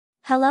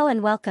Hello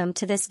and welcome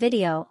to this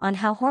video on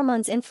how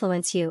hormones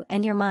influence you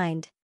and your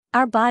mind.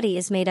 Our body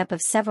is made up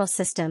of several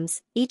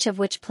systems, each of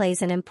which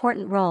plays an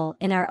important role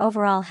in our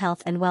overall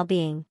health and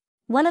well-being.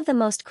 One of the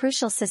most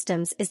crucial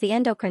systems is the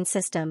endocrine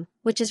system,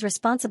 which is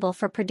responsible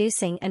for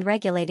producing and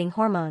regulating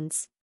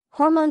hormones.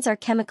 Hormones are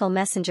chemical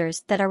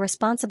messengers that are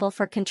responsible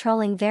for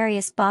controlling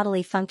various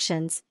bodily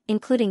functions,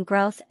 including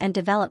growth and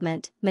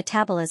development,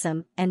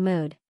 metabolism, and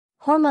mood.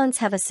 Hormones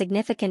have a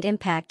significant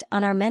impact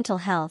on our mental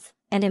health,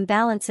 and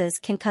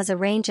imbalances can cause a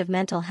range of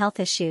mental health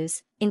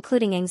issues,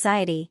 including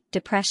anxiety,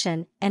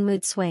 depression, and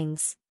mood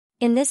swings.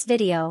 In this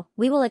video,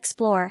 we will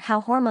explore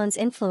how hormones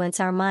influence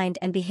our mind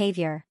and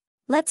behavior.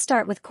 Let's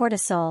start with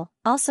cortisol,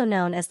 also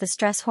known as the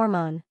stress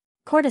hormone.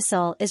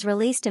 Cortisol is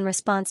released in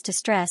response to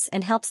stress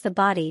and helps the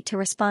body to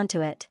respond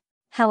to it.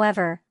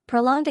 However,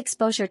 prolonged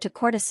exposure to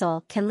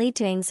cortisol can lead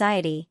to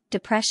anxiety,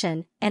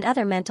 depression, and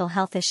other mental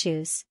health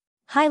issues.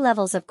 High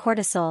levels of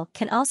cortisol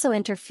can also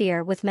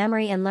interfere with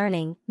memory and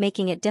learning,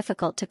 making it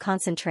difficult to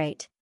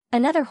concentrate.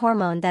 Another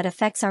hormone that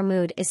affects our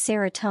mood is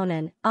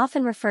serotonin,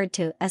 often referred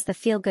to as the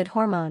feel-good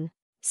hormone.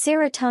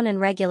 Serotonin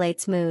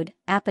regulates mood,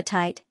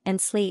 appetite,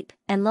 and sleep,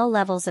 and low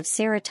levels of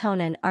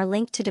serotonin are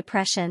linked to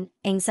depression,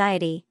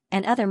 anxiety,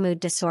 and other mood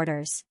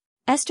disorders.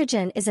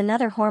 Estrogen is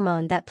another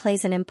hormone that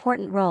plays an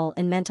important role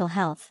in mental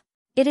health.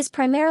 It is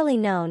primarily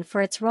known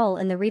for its role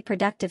in the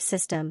reproductive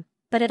system,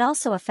 but it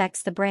also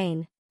affects the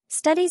brain.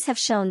 Studies have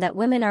shown that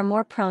women are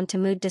more prone to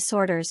mood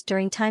disorders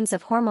during times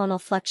of hormonal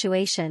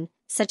fluctuation,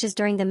 such as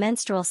during the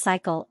menstrual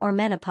cycle or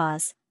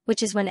menopause,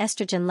 which is when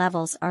estrogen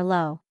levels are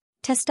low.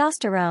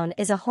 Testosterone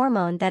is a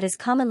hormone that is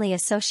commonly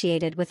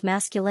associated with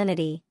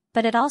masculinity,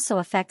 but it also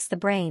affects the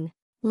brain.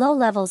 Low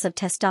levels of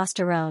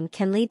testosterone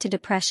can lead to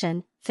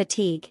depression,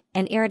 fatigue,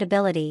 and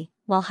irritability,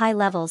 while high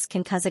levels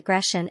can cause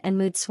aggression and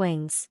mood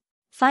swings.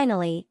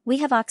 Finally, we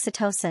have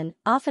oxytocin,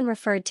 often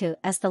referred to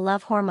as the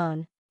love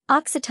hormone.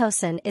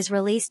 Oxytocin is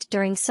released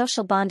during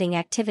social bonding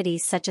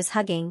activities such as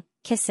hugging,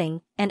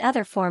 kissing, and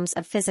other forms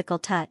of physical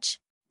touch.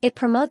 It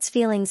promotes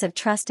feelings of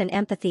trust and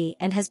empathy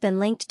and has been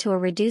linked to a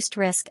reduced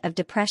risk of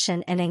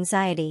depression and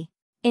anxiety.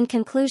 In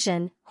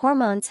conclusion,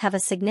 hormones have a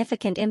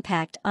significant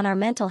impact on our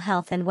mental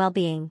health and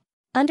well-being.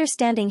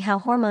 Understanding how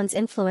hormones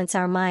influence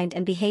our mind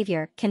and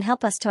behavior can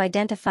help us to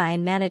identify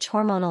and manage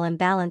hormonal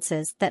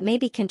imbalances that may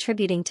be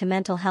contributing to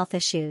mental health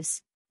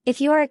issues. If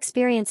you are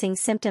experiencing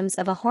symptoms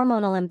of a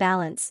hormonal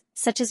imbalance,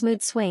 such as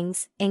mood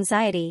swings,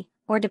 anxiety,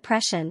 or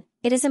depression,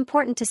 it is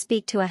important to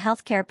speak to a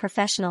healthcare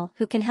professional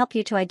who can help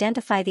you to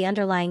identify the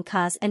underlying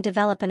cause and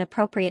develop an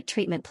appropriate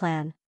treatment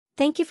plan.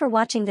 Thank you for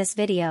watching this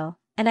video,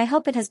 and I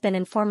hope it has been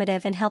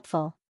informative and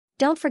helpful.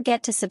 Don't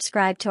forget to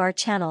subscribe to our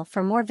channel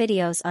for more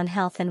videos on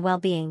health and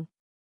well-being.